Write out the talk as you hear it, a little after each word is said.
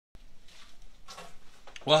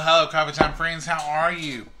Well, hello, Coffee Time friends. How are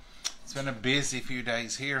you? It's been a busy few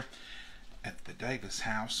days here at the Davis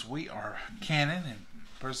house. We are canning and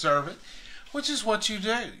preserving, which is what you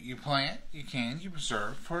do. You plant, you can, you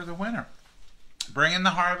preserve for the winter. Bring in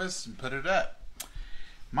the harvest and put it up.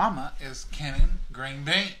 Mama is canning green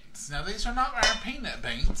beans. Now, these are not our peanut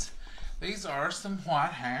beans. These are some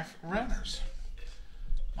white half runners.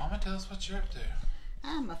 Mama, tell us what you're up to.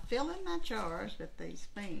 I'm filling my jars with these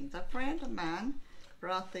beans. A friend of mine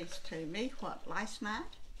brought these to me, last night?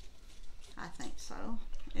 I think so.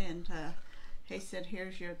 And he said,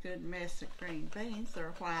 here's your good mess of green beans.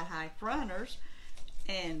 They're white half runners.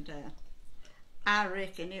 And I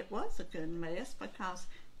reckon it was a good mess because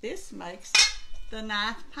this makes the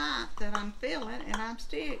 9th pint that I'm filling, and I'm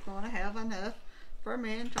still going to have enough for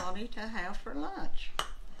me and Johnny to have for lunch.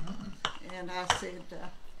 And I said,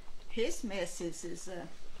 his messes is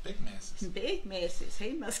big messes. Big messes.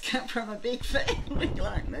 He must come from a big family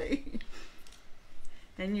like me.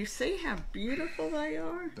 And you see how beautiful they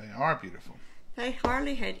are? They are beautiful. They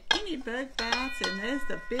hardly had any bug bites, and there's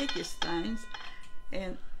the biggest things.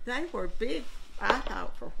 And they were big, I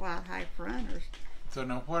thought, for white half runners. So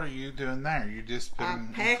now what are you doing there? You just put them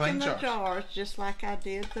in clean packing the jars. jars just like I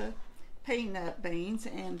did the peanut beans.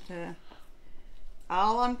 And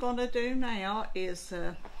all I'm going to do now is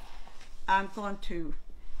I'm going to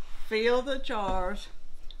fill the jars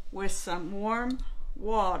with some warm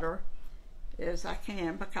water as I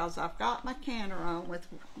can, because I've got my canner on with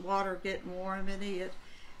water getting warm in it,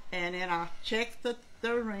 and then I'll check the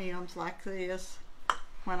rims like this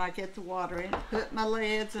when I get the in in, put my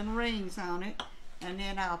lids and rings on it, and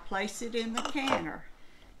then I'll place it in the canner,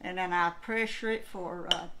 and then I'll pressure it for,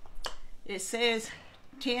 it says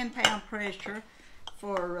 10-pound pressure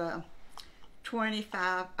for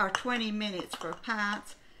 25 or 20 minutes for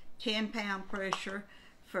pints, 10-pound pressure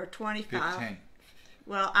for 25. 15.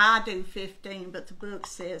 Well, I do 15, but the book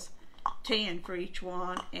says 10 for each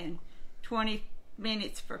one, and 20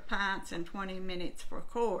 minutes for pints and 20 minutes for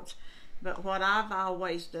quarts. But what I've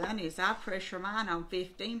always done is I pressure mine on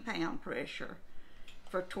 15-pound pressure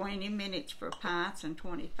for 20 minutes for pints and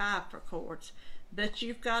 25 for quarts. But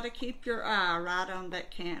you've got to keep your eye right on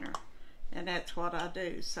that canner, and that's what I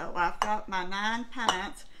do. So I've got my 9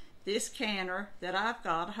 pints. This canner that I've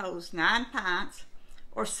got holds 9 pints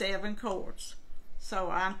or 7 quarts.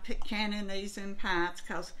 So I'm canning these in pints,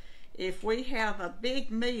 because if we have a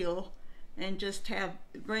big meal and just have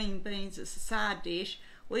green beans as a side dish,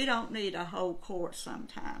 we don't need a whole quart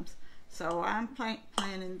sometimes. So I'm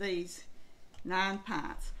planning these 9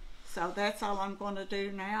 pints. So that's all I'm going to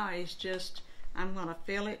do now is just, I'm going to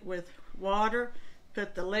fill it with water,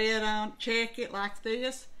 put the lid on, check it like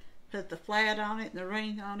this, put the flat on it and the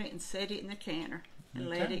ring on it, and set it in the canner and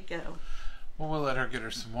let it go. Well, we'll let her get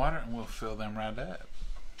her some water and we'll fill them right up.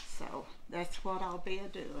 So that's what I'll be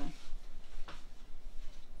doing.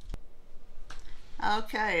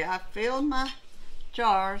 Okay, I filled my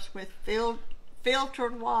jars with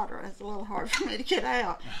filtered water. It's a little hard for me to get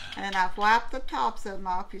out. And I've wiped the tops of them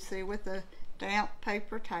off, you see, with a damp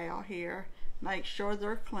paper towel here. Make sure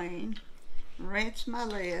they're clean. Rinse my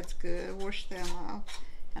lids good, wash them off.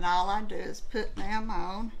 And all I do is put them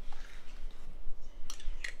on.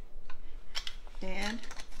 And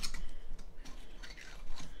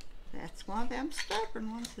that's one of them stubborn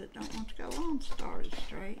ones that don't want to go on started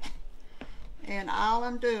straight. And all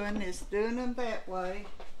I'm doing is doing them that way.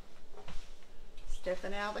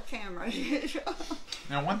 Stepping out of the camera.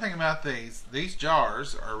 Now, one thing about these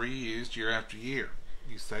jars are reused year after year.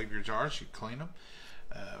 You save your jars, you clean them,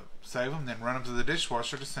 save them, then run them to the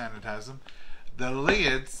dishwasher to sanitize them. The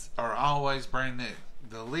lids are always brand new.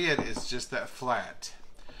 The lid is just that flat.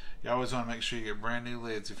 You always want to make sure you get brand new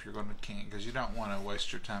lids if you're going to can, because you don't want to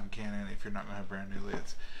waste your time canning if you're not going to have brand new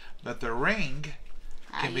lids. But the ring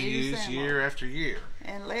can be used year after year.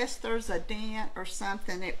 Unless there's a dent or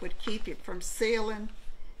something that would keep it from sealing,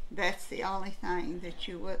 that's the only thing that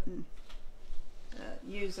you wouldn't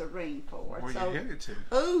use a ring for. Where you headed to?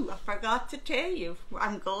 Oh, I forgot to tell you.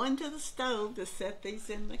 I'm going to the stove to set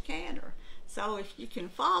these in the canner. So if you can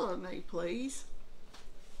follow me, please.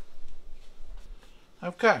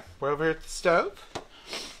 Okay, we're over here at the stove.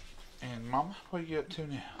 And Mama, what are you up to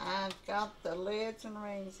now? I've got the lids and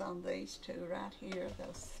rings on these two right here,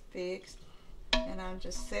 those fixed. And I'm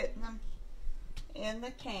just setting them in the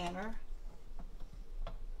canner.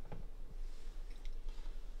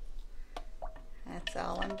 That's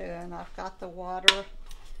all I'm doing. I've got the water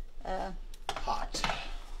hot.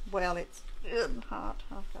 Well, it's good and hot.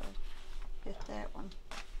 Okay, get that one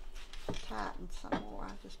tightened some more.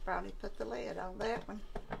 I just probably put the lid on that one.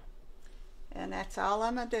 And that's all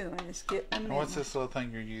I'm doing is getting them in. What's this little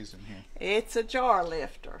thing you're using here? It's a jar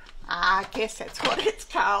lifter. I guess that's what it's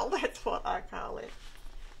called. That's what I call it.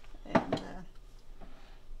 And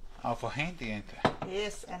awful handy, ain't they?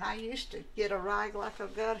 yes, and I used to get a rag like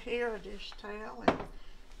I've got here, a dish towel,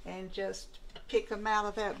 and just pick them out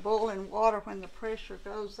of that boiling water when the pressure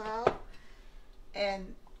goes off,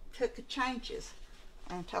 and took the changes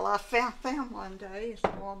until I found one day.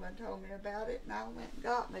 This woman told me about it, and I went and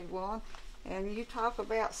got me one. And you talk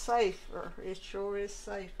about safer, it sure is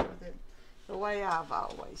safer than the way I've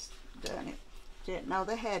always done it. Didn't know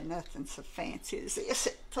they had nothing so fancy as this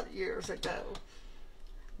years ago.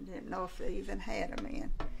 Didn't know if they even had them in.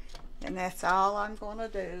 And that's all I'm going to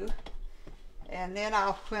do. And then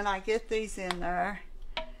when I get these in there,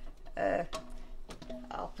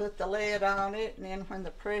 I'll put the lid on it, and then when the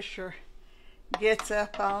pressure gets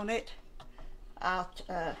up on it, I'll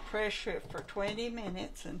pressure it for 20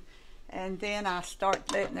 minutes, and then I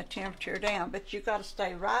start letting the temperature down. But you got to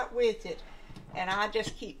stay right with it, and I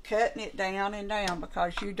just keep cutting it down and down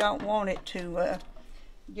because you don't want it to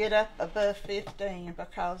get up above 15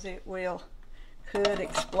 because it could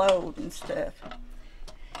explode and stuff.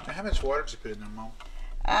 How much water did you put in there, Mom?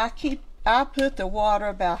 I put the water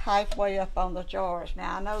about halfway up on the jars.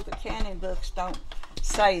 Now I know the canning books don't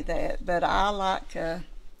say that, but I like the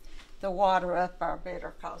water up there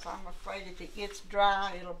better because I'm afraid if it gets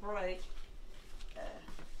dry it'll break.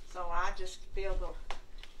 So I just fill the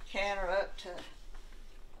canner up to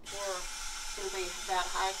where it'll be about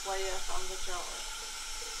halfway up on the jar.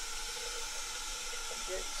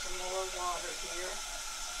 Get some more water here.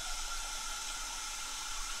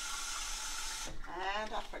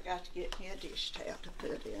 And I forgot to get me a dish towel to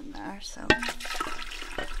put in there, so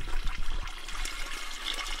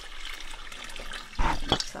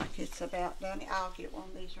looks like it's about done. I'll get one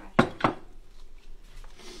of these right here.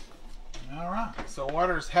 All right, so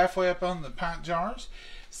water is halfway up on the pint jars.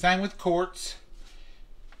 Same with quarts.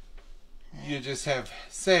 You just have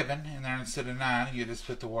 7 in there instead of 9. You just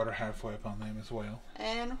put the water halfway up on them as well.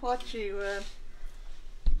 And what you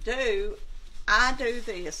do, I do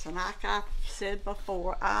this, and like I've said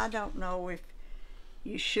before, I don't know if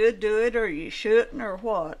you should do it or you shouldn't or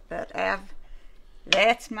what, but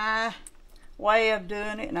that's my way of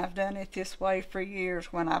doing it, and I've done it this way for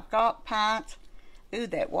years. When I've got pints, ooh,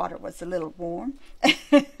 that water was a little warm.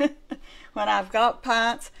 When I've got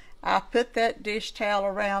pints, I put that dish towel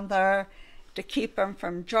around there to keep them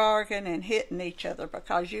from jarring and hitting each other,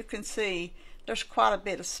 because you can see there's quite a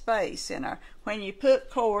bit of space in there. When you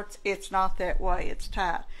put quarts, it's not that way, it's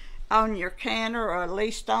tight. On your canner, or at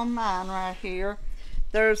least on mine right here,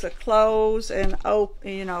 there's a close and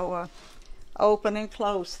open, open and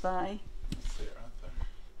close thing. See it right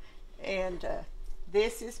there. And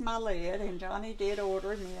this is my lid, and Johnny did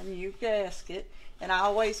order me a new gasket, and I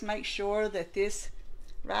always make sure that this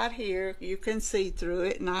right here, you can see through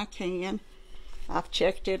it, and I can. I've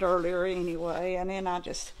checked it earlier anyway, and then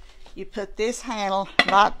you put this handle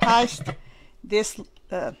right past this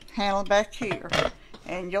handle back here,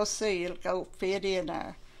 and you'll see it'll go fit in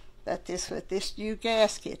there. But with this new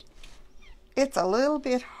gasket, it's a little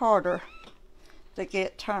bit harder to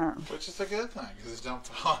get turned. Which is a good thing, because it don't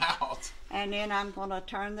fall out. And then I'm going to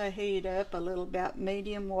turn the heat up a little, about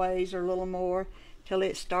medium ways or a little more, till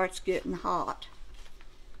it starts getting hot.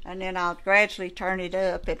 And then I'll gradually turn it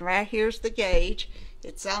up, and right here's the gauge.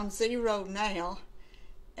 It's on 0 now,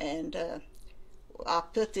 and I'll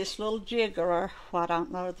put this little jigger, I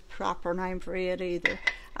don't know the proper name for it either,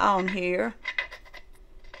 on here.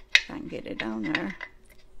 If I can get it on there.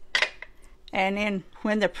 And then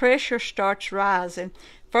when the pressure starts rising,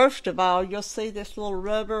 first of all, you'll see this little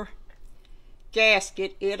rubber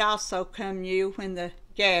gasket. It also come new when the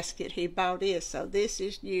gasket he bought is. So this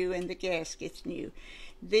is new and the gasket's new.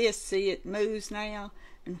 This, see, it moves now,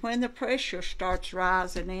 and when the pressure starts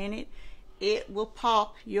rising in it, it will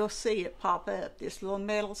pop. You'll see it pop up. This little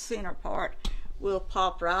metal center part will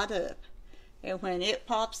pop right up, and when it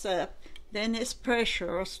pops up, then this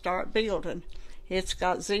pressure will start building. It's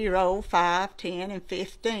got 0, 5, 10, and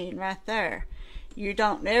 15 right there. You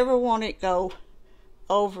don't ever want it go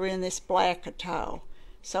over in this black at all.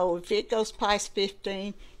 So if it goes past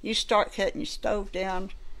 15, you start cutting your stove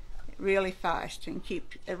down really fast and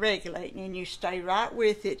keep regulating, and you stay right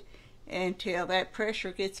with it until that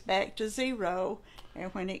pressure gets back to 0.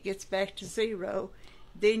 And when it gets back to 0,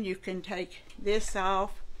 then you can take this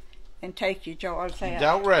off and take your jars out.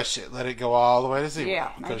 Don't rush it. Let it go all the way to 0. Yeah,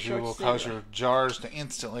 because you will cause your jars to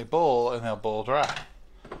instantly boil, and they'll boil dry.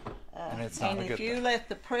 And it's not a good thing. And if you let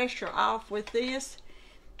the pressure off with this,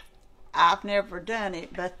 I've never done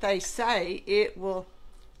it, but they say it will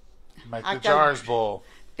Make the jars boil.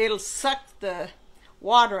 It'll suck the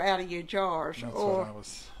water out of your jars, That's what I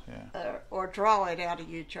was, yeah. Or draw it out of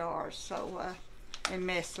your jars, so and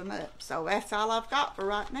mess them up. So that's all I've got for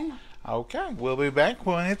right now. Okay, we'll be back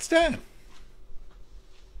when it's done.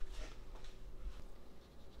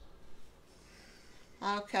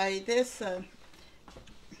 Okay, this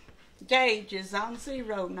gauge is on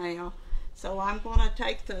 0 now, so I'm going to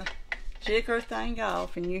take the jigger thing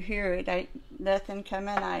off, and you hear it ain't nothing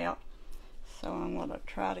coming out. So I'm going to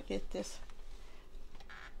try to get this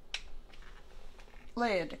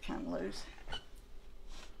lid to come loose.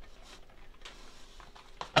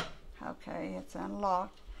 Okay, it's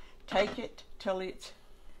unlocked. Take it till it's,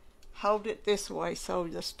 hold it this way so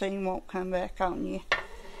the steam won't come back on you.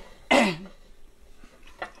 Let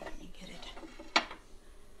me get it.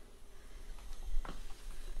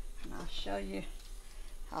 And I'll show you.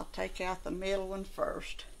 I'll take out the middle one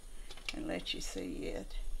first and let you see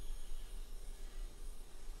it.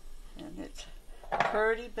 And it's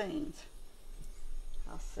pretty beans.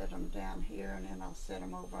 I'll set them down here, and then I'll set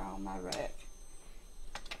them over on my rack.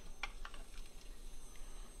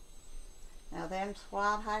 Now them's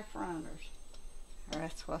white half runners.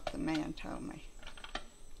 That's what the man told me.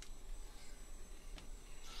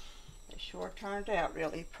 They sure turned out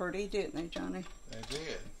really pretty, didn't they, Johnny? They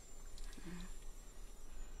did.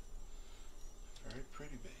 Very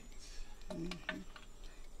pretty beans. Mm-hmm.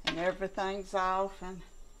 And everything's off and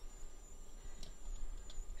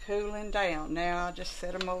cooling down. Now I'll just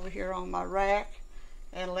set them over here on my rack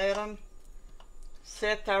and let them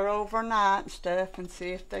sit there overnight and stuff and see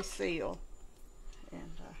if they seal.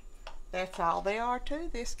 And that's all they are to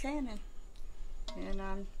this cannon.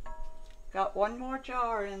 And got one more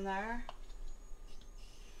jar in there.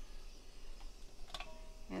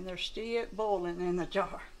 And they're still boiling in the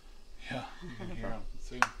jar. Yeah, you can hear them.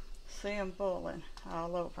 See them. See them boiling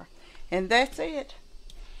all over. And that's it.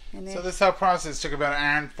 And so this whole process took about an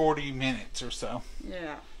hour and 40 minutes or so.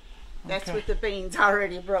 Yeah. That's Okay. with the beans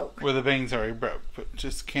already broke. With the beans already broke. But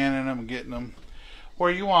just canning them and getting them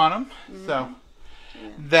where you want them. Mm-hmm. So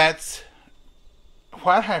that's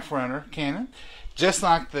white half runner cannon. Just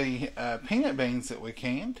like the peanut beans that we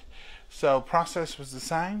canned. So process was the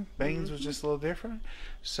same. Beans was just a little different.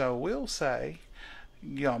 So we'll say,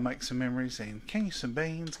 y'all make some memories and can you some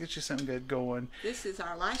beans. Get you something good going. This is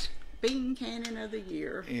our last bean cannon of the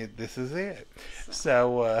year. This is it.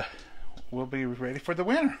 So we'll be ready for the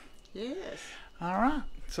winter. Yes. All right.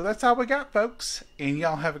 So that's all we got, folks. And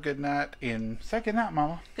y'all have a good night. And say good night,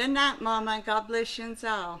 Mama. Good night, Mama. God bless you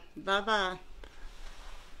all. Bye-bye.